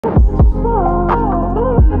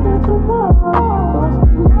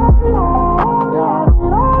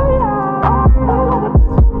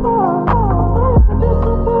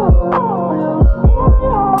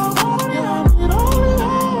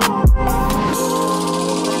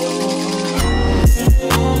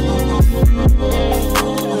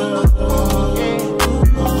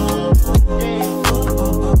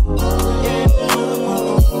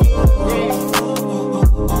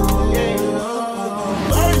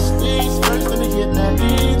get that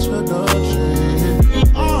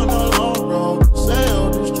introduction. On the long road,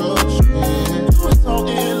 self-destruction. You was so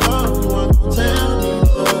in love, you weren't gonna tell me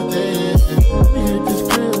nothing. We hit this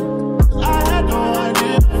crib, 'cause I had no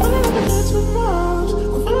idea. I feel like I did too much. I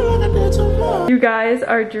feel like I did too much. You guys,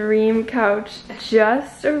 our dream couch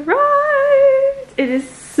just arrived. It is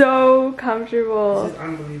so comfortable. This is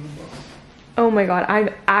unbelievable. Oh my god, I'm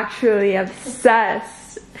actually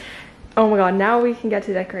obsessed. Oh my god, now we can get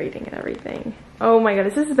to decorating and everything. Oh my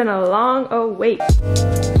goodness, this has been a long wait.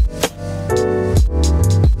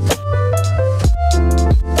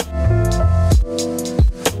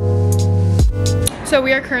 So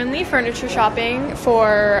we are currently furniture shopping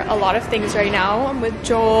for a lot of things right now. I'm with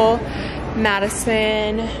Joel,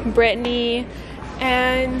 Madison, Brittany,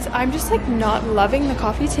 and I'm just like not loving the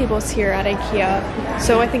coffee tables here at IKEA.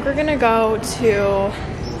 So I think we're gonna go to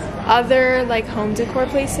other like home decor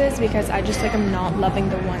places because I just like am not loving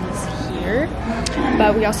the ones here.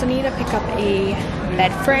 But we also need to pick up a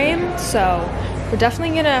bed frame, so we're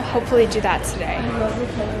definitely gonna hopefully do that today.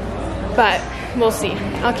 But we'll see.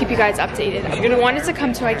 I'll keep you guys updated. I wanted to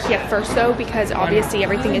come to IKEA first though because obviously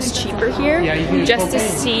everything is cheaper here, just to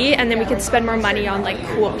see, and then we could spend more money on like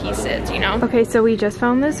cool pieces, you know? Okay, so we just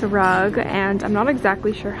found this rug and I'm not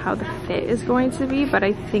exactly sure how the fit is going to be, but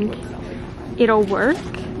I think it'll work.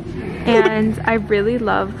 And I really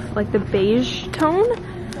love like the beige tone.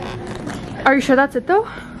 Are you sure that's it though?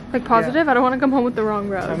 Like positive? Yeah. I don't want to come home with the wrong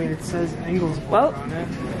rug. I mean, it says Angles well on it.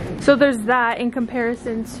 So there's that in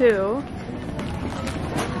comparison to,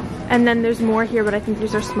 and then there's more here, but I think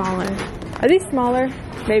these are smaller. Are these smaller?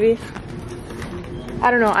 Maybe. I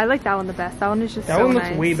don't know. I like that one the best. That one is just so nice. That one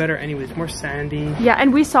looks way better anyways. More sandy. Yeah,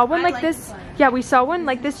 and we saw one like this. Yeah, we saw one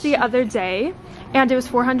like this the other day, and it was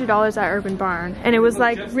 $400 at Urban Barn, and it was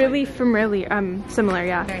like really familiar, similar.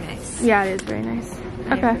 Yeah. Very nice. Yeah, it is very nice.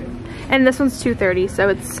 Okay. And this one's $230, so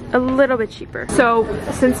it's a little bit cheaper. So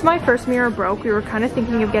since my first mirror broke, we were kind of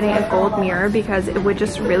thinking of getting a gold mirror because it would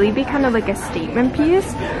just really be kind of like a statement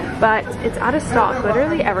piece, but it's out of stock.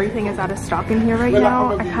 Literally everything is out of stock in here right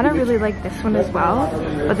now. I kind of really like this one as well,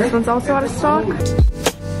 but this one's also out of stock.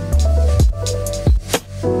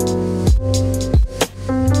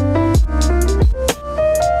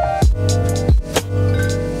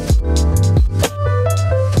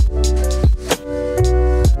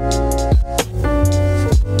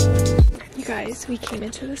 We came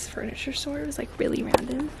into this furniture store. It was like really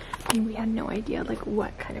random and we had no idea like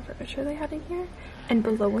what kind of furniture they had in here, and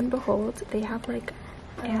below and behold they have like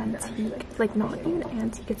antique, like not even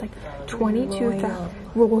antique, it's like 22,000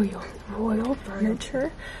 royal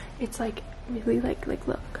furniture. It's like really like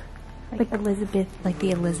look like Elizabeth, like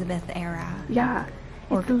the Elizabeth era. Yeah.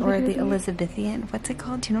 Or the Elizabethan, what's it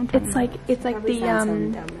called? Do you know what I'm talking about? It's like the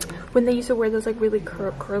when they used to wear those like really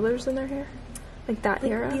curlers in their hair, like that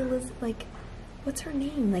like era. Like what's her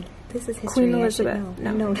name? Like this is history. Queen Elizabeth.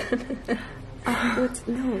 No. No,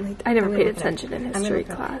 like I never paid attention in history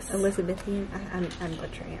class. Elizabethan. I'm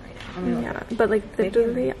butchering it right now. Yeah, but like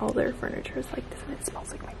literally all their furniture is like this, and it smells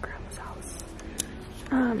like my grandma's house.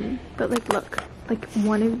 But like look, like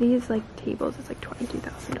one of these like tables is like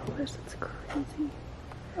 $22,000. It's crazy.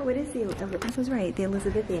 Oh, it is this was right, the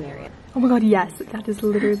Elizabethan area. Oh my god, yes, that is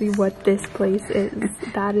literally what this place is.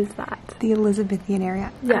 That is that. The Elizabethan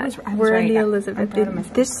area. Yeah, we're in the Elizabethan.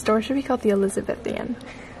 This store should be called the Elizabethan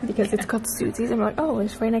because it's called Susie's, and we're like, oh,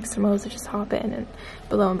 it's right next to Mo's, so just hop in, and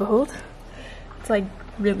below and behold, it's like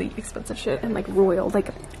really expensive shit and like royal,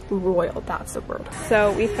 that's the word.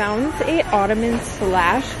 So we found a ottoman /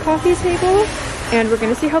 coffee table, and we're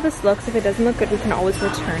gonna see how this looks. If it doesn't look good, we can always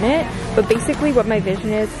return it. But basically what my vision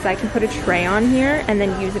is I can put a tray on here and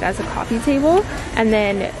then use it as a coffee table. And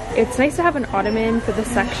then it's nice to have an ottoman for the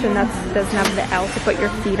section that doesn't have the L to put your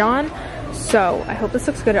feet on. So I hope this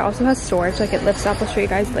looks good. It also has storage, like it lifts up. I'll show you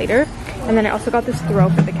guys later. And then I also got this throw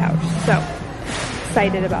for the couch. So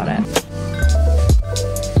excited about it.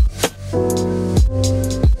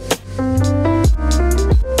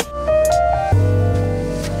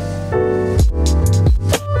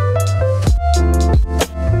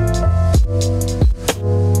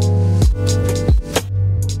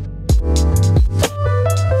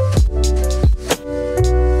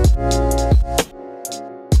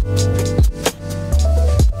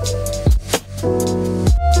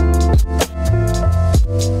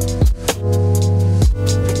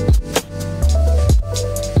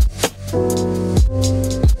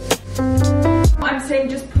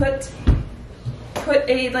 put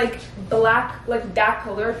a like black, like that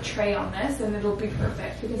color tray on this, and it'll be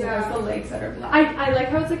perfect because it has the legs that are black. I like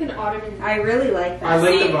how it's like an ottoman. I really like that. I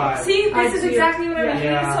like the vibe. See, this is exactly what I mean.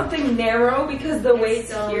 Yeah. Something narrow because the way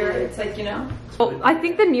it's here, it's like, you know. Well, I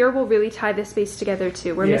think the mirror will really tie this space together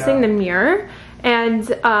too. We're missing the mirror, and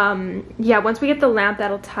yeah, once we get the lamp,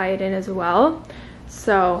 that'll tie it in as well.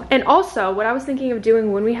 So, and also what I was thinking of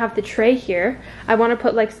doing when we have the tray here, I want to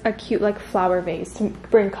put like a cute like flower vase to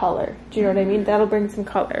bring color. Do you know what I mean? That'll bring some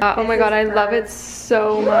color. Oh my god, I love it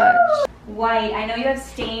so much. White. I know you have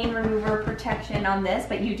stain remover protection on this,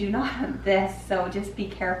 but you do not have this, so just be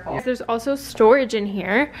careful. There's also storage in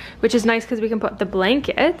here, which is nice because we can put the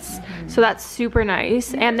blankets. So that's super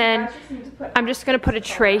nice. And then I'm just gonna put a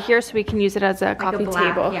tray here so we can use it as a coffee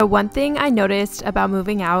table. The one thing I noticed about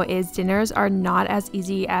moving out is dinners are not as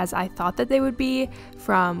easy as I thought that they would be.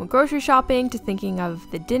 From grocery shopping to thinking of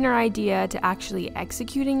the dinner idea to actually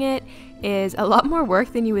executing it is a lot more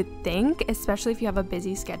work than you would think, especially if you have a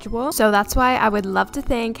busy schedule. So that's why I would love to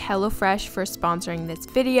thank HelloFresh for sponsoring this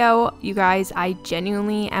video. You guys, I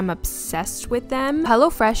genuinely am obsessed with them.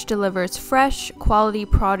 HelloFresh delivers fresh, quality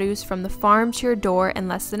produce from the farm to your door in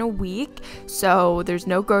less than a week. So there's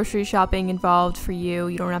no grocery shopping involved for you.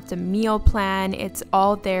 You don't have to meal plan. It's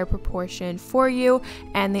all there proportioned for you.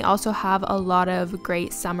 And they also have a lot of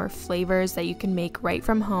great summer flavors that you can make right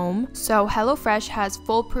from home. So HelloFresh has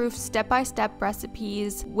foolproof step-by-step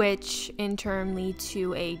recipes, which in turn lead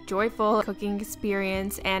to a joyful cooking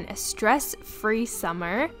experience and a stress-free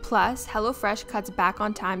summer. Plus, HelloFresh cuts back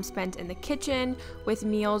on time spent in the kitchen with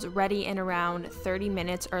meals ready in around 30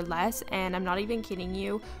 minutes or less. And I'm not even kidding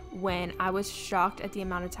you, when I was shocked at the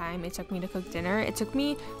amount of time it took me to cook dinner, it took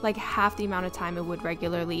me like half the amount of time it would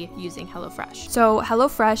regularly using HelloFresh. So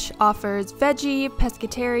HelloFresh offers veggie,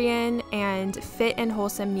 pescatarian, and fit and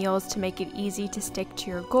wholesome meals to make it easy to stick to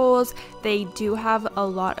your goals. They do have a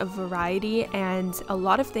lot of variety and a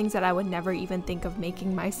lot of things that I would never even think of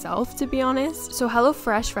making myself, to be honest. So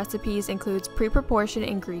HelloFresh recipes includes pre-proportioned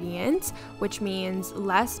ingredients, which means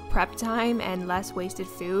less prep time and less wasted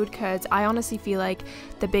food, because I honestly feel like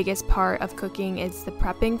the biggest part of cooking is the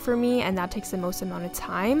prepping for me, and that takes the most amount of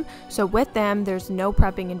time. So with them, there's no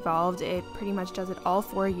prepping involved. It pretty much does it all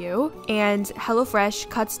for you. And HelloFresh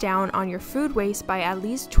cuts down on your food waste by at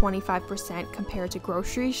least 25% compared to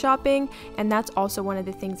grocery shopping, and that's also one of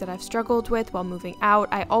the things that I've struggled with while moving out.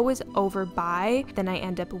 I always overbuy, then I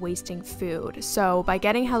end up wasting food. So by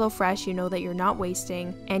getting HelloFresh, you know that you're not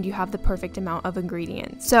wasting and you have the perfect amount of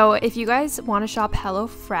ingredients. So if you guys want to shop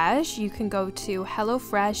HelloFresh, you can go to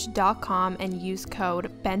HelloFresh.com and use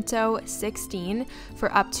code BENTO16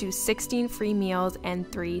 for up to 16 free meals and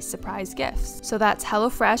 3 surprise gifts. So that's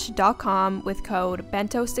HelloFresh.com with code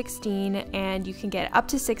BENTO16, and you can get up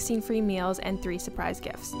to 16 free meals and 3 surprise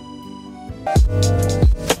gifts.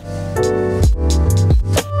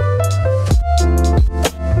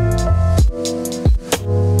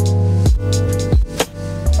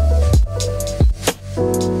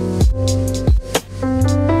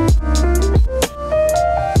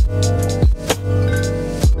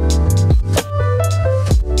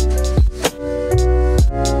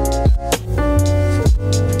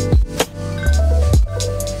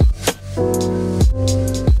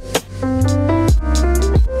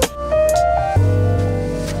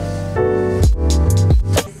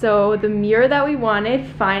 So the mirror that we wanted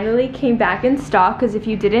finally came back in stock, because if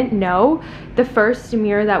you didn't know, the first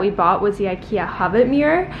mirror that we bought was the IKEA Hobbit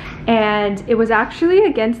mirror, and it was actually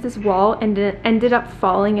against this wall and it ended up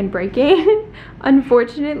falling and breaking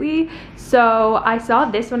unfortunately. So I saw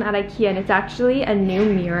this one at IKEA, and it's actually a new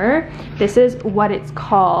mirror. This is what it's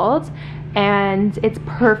called, and it's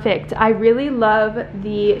perfect. I really love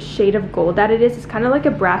the shade of gold that it is. It's kind of like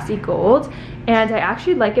a brassy gold, and I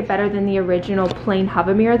actually like it better than the original plain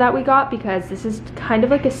Hobbit mirror that we got, because this is kind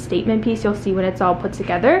of like a statement piece. You'll see when it's all put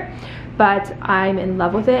together, but I'm in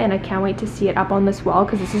love with it, and I can't wait to see it up on this wall,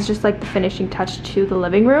 because this is just like the finishing touch to the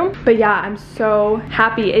living room. But yeah, I'm so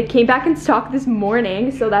happy. It came back in stock this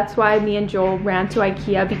morning, so that's why me and Joel ran to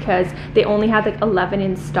IKEA, because they only had like 11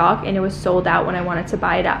 in stock, and it was sold out when I wanted to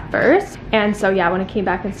buy it at first. And so yeah, when it came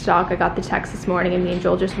back in stock, I got the text this morning, and me and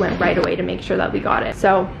Joel just went right away to make sure that we got it.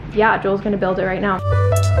 So yeah, Joel's gonna build it right now.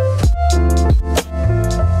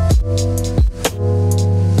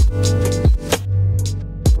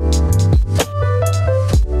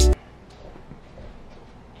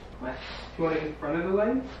 You want it in front of the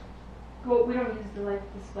light? Well, we don't use the light,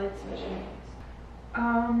 this light switch anyways.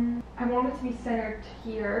 I want it to be centered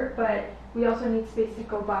here, but we also need space to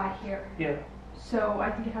go by here. Yeah. So I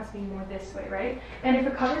think it has to be more this way, right? And if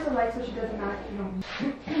it covers the light switch, it doesn't matter if you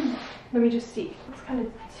don't. Let me just see. It's kind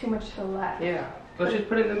of too much to the left. Yeah. Let's just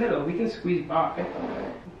put it in the middle. We can squeeze by.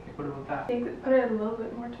 What about that? I think put it a little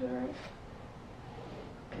bit more to the right.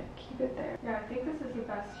 Okay, keep it there. Yeah, I think this is the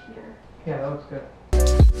best here. Yeah, that looks good.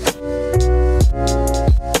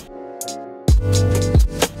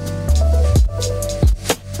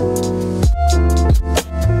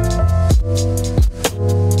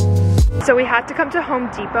 So we had to come to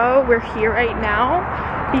Home Depot. We're here right now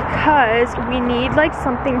because we need like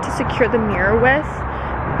something to secure the mirror with,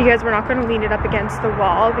 because we're not going to lean it up against the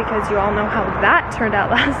wall, because you all know how that turned out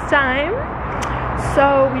last time.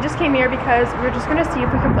 So we just came here because we're just going to see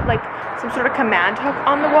if we can put like some sort of command hook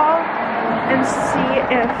on the wall and see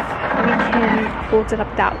if we can bolt it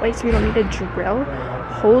up that way, so we don't need to drill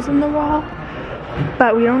holes in the wall.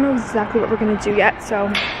 But we don't know exactly what we're going to do yet, so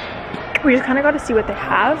we just kind of got to see what they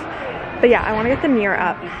have. But yeah, I want to get the mirror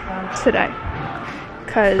up today,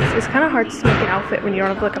 because it's kind of hard to make an outfit when you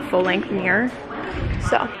don't have like a full-length mirror.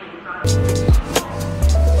 So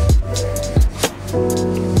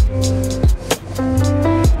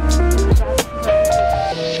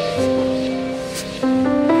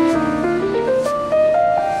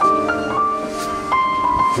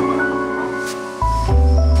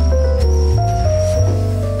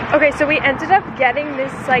okay, so we ended up getting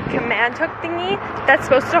this like command hook thingy that's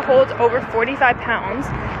supposed to hold over 45 pounds,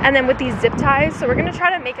 and then with these zip ties, so we're gonna try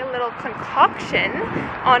to make a little concoction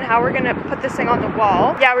on how we're gonna put this thing on the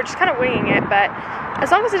wall. Yeah, we're just kind of winging it, but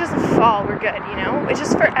as long as it doesn't fall, we're good, you know? It's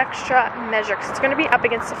just for extra measure, because it's gonna be up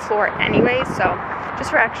against the floor anyway, so just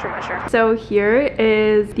for extra measure. So here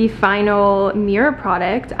is the final mirror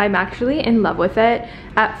product. I'm actually in love with it.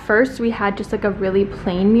 At first we had just like a really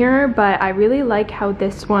plain mirror, but I really like how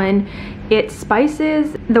this one, it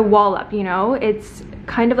spices the wall up, you know? It's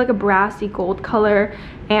kind of like a brassy gold color,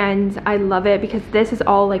 and I love it because this is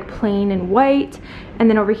all like plain and white, and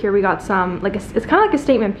then over here we got some like it's kind of like a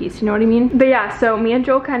statement piece, you know what I mean? But yeah, so me and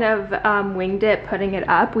Joel kind of winged it putting it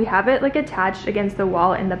up. We have it like attached against the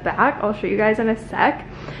wall in the back. I'll show you guys in a sec,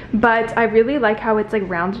 but I really like how it's like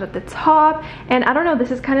rounded at the top, and I don't know,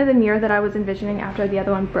 this is kind of the mirror that I was envisioning after the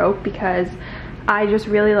other one broke, because I just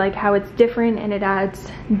really like how it's different and it adds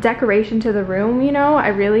decoration to the room, you know? I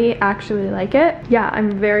really actually like it. Yeah,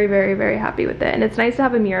 I'm very, very, very happy with it, and it's nice to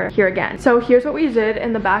have a mirror here again. So here's what we did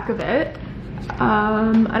in the back of it.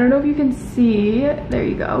 I don't know if you can see, there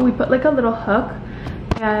you go. We put like a little hook,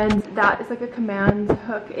 and that is like a command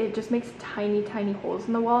hook. It just makes tiny, tiny holes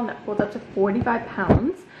in the wall, and it holds up to 45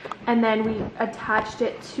 pounds. And then we attached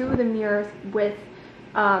it to the mirror with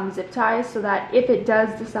zip ties, so that if it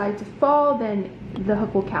does decide to fall, then the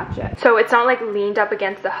hook will catch it. So it's not like leaned up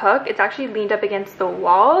against the hook, it's actually leaned up against the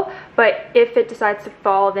wall, but if it decides to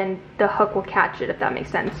fall, then the hook will catch it, if that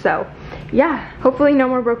makes sense. So yeah, hopefully no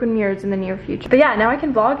more broken mirrors in the near future. But yeah, now I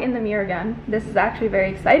can vlog in the mirror again. This is actually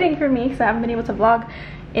very exciting for me, because I haven't been able to vlog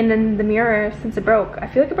in the mirror since it broke. I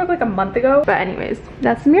feel like it broke like a month ago, but anyways,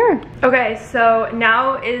 that's the mirror. Okay, so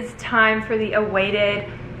now is time for the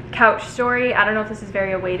awaited couch story. I don't know if this is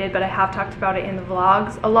very awaited, but I have talked about it in the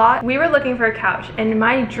vlogs a lot. We were looking for a couch, and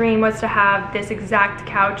my dream was to have this exact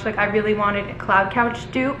couch. Like, I really wanted a cloud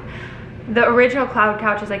couch dupe. The original cloud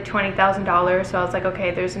couch is like $20,000, so I was like,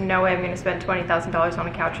 okay, there's no way I'm gonna spend $20,000 on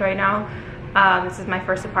a couch right now. This is my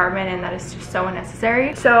first apartment, and that is just so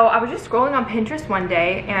unnecessary. So I was just scrolling on Pinterest one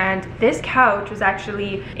day, and this couch was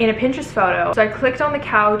actually in a Pinterest photo. So I clicked on the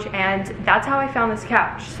couch, and that's how I found this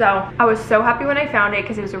couch. So I was so happy when I found it,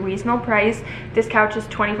 because it was a reasonable price. This couch is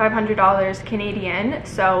 $2,500 Canadian,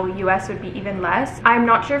 so US would be even less. I'm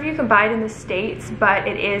not sure if you can buy it in the States, but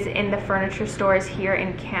it is in the furniture stores here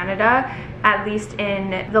in Canada, at least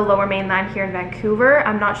in the lower mainland here in Vancouver.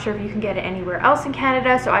 I'm not sure if you can get it anywhere else in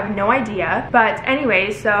Canada, so I have no idea. But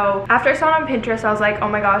anyway, so after I saw it on Pinterest, I was like, oh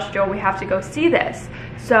my gosh, Joel, we have to go see this.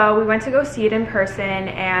 So we went to go see it in person,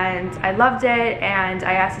 and I loved it, and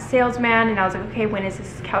I asked the salesman, and I was like, okay, when is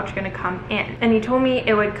this couch gonna come in? And he told me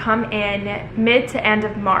it would come in mid to end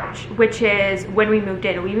of March, which is when we moved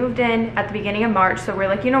in. We moved in at the beginning of March, so we're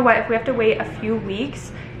like, you know what, if we have to wait a few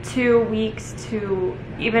weeks, 2 weeks to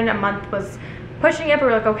even a month was pushing it, but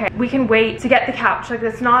we're like, okay, we can wait to get the couch. Like,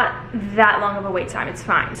 it's not that long of a wait time, it's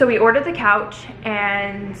fine. So we ordered the couch,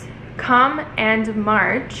 and come end of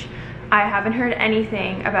March, I haven't heard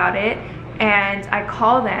anything about it. And I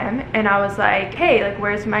called them, and I was like, hey, like,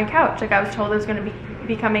 where's my couch? Like, I was told it was gonna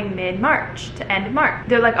be coming mid-March to end of March.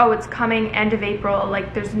 They're like, oh, it's coming end of April.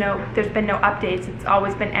 Like, there's been no updates. It's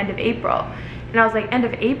always been end of April. And I was like, end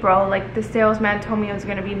of April? Like, the salesman told me it was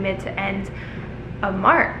gonna be mid to end of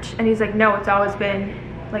March. And he's like, no, it's always been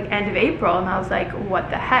like end of April, and I was like, what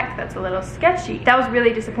the heck, that's a little sketchy. That was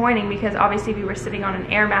really disappointing because obviously we were sitting on an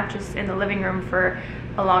air mattress in the living room for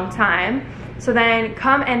a long time. So then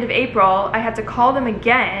come end of April, I had to call them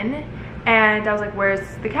again, and I was like,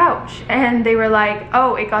 where's the couch? And they were like,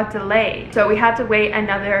 oh, it got delayed. So we had to wait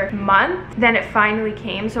another month, then it finally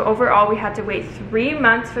came. So overall we had to wait 3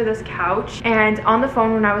 months for this couch. And on the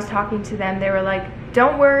phone when I was talking to them, they were like,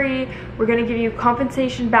 don't worry, we're gonna give you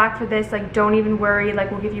compensation back for this, like don't even worry, like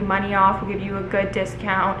we'll give you money off, we'll give you a good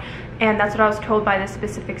discount. And that's what I was told by this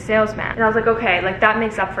specific salesman. And I was like, okay, like that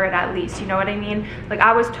makes up for it at least, you know what I mean? Like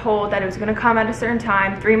I was told that it was gonna come at a certain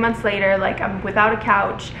time, 3 months later, like I'm without a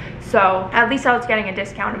couch. So at least I was getting a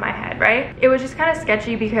discount in my head, right? It was just kind of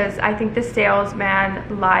sketchy because I think the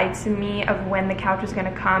salesman lied to me of when the couch was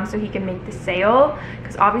gonna come so he can make the sale,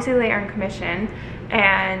 because obviously they earn commission.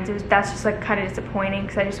 And that's just like kind of disappointing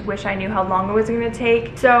because I just wish I knew how long it was going to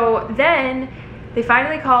take. So then they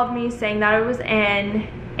finally called me saying that it was in,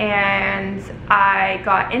 and I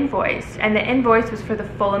got invoiced, and the invoice was for the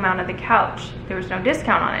full amount of the couch. There was no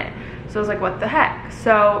discount on it. So I was like, what the heck?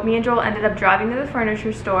 So me and Joel ended up driving to the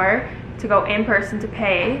furniture store to go in person to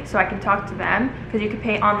pay so I can talk to them, because you could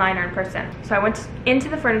pay online or in person. So I went into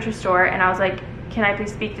the furniture store and I was like, can I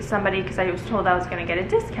please speak to somebody, because I was told I was gonna get a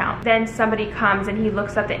discount. Then somebody comes and he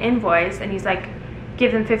looks at the invoice and he's like,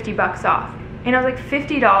 give them 50 bucks off. And I was like,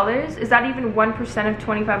 $50? Is that even 1% of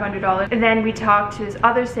 $2,500? And then we talked to this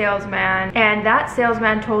other salesman, and that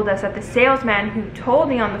salesman told us that the salesman who told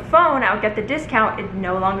me on the phone I would get the discount, it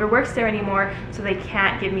no longer works there anymore, so they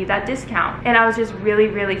can't give me that discount. And I was just really,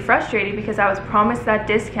 really frustrated because I was promised that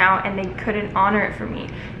discount and they couldn't honor it for me.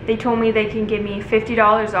 They told me they can give me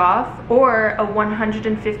 $50 off or a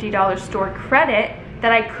 $150 store credit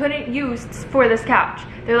that I couldn't use for this couch.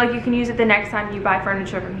 They're like, you can use it the next time you buy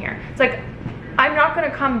furniture from here. It's like, I'm not gonna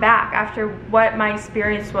come back after what my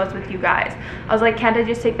experience was with you guys. I was like, can't I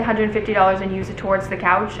just take the $150 and use it towards the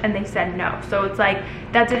couch? And they said no. So it's like,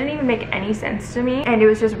 that didn't even make any sense to me. And it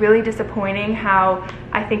was just really disappointing how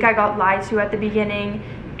I think I got lied to at the beginning,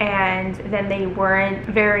 and then they weren't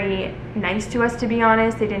very nice to us, to be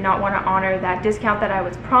honest. They did not want to honor that discount that I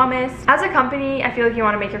was promised. As a company, I feel like you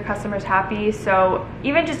want to make your customers happy, so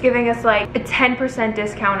even just giving us like a 10%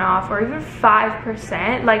 discount off, or even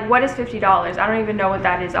 5%, like what is $50? I don't even know what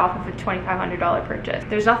that is off of a $2,500 purchase.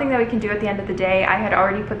 There's nothing that we can do at the end of the day. I had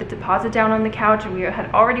already put the deposit down on the couch, and we had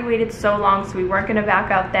already waited so long, so we weren't going to back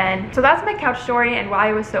out then. So that's my couch story and why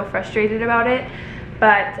I was so frustrated about it.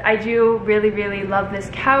 But I do really, really love this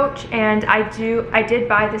couch, and I did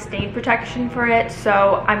buy the stain protection for it,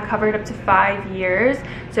 so I'm covered up to 5 years.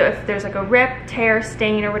 So if there's like a rip, tear,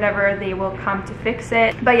 stain, or whatever, they will come to fix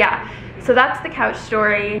it. But yeah, so that's the couch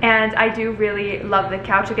story, and I do really love the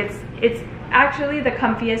couch. Like it's actually the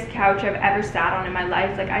comfiest couch I've ever sat on in my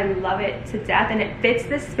life. Like I love it to death, and it fits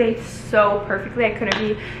this space so perfectly. I couldn't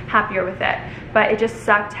be happier with it. But it just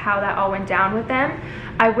sucked how that all went down with them.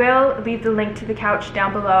 I will leave the link to the couch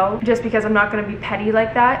down below, just because I'm not gonna be petty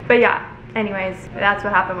like that. But yeah, anyways, that's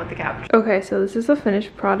what happened with the couch. Okay, so this is the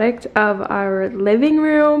finished product of our living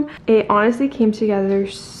room. It honestly came together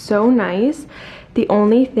so nice. The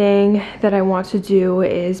only thing that I want to do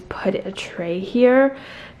is put a tray here,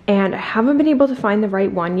 and I haven't been able to find the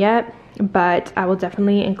right one yet, but I will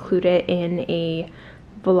definitely include it in a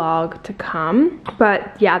vlog to come.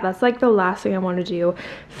 But yeah, that's like the last thing I want to do,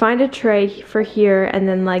 find a tray for here and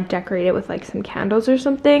then like decorate it with like some candles or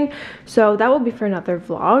something. So that will be for another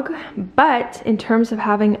vlog. But in terms of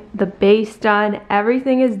having the base done,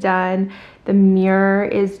 everything is done. The mirror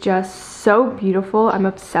is just so beautiful. I'm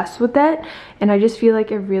obsessed with it, and I just feel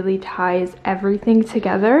like it really ties everything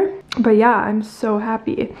together. But yeah, I'm so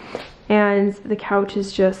happy, and the couch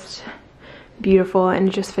is just beautiful, and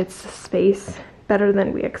it just fits the space better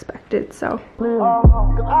than we expected. So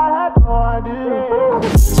I had no idea.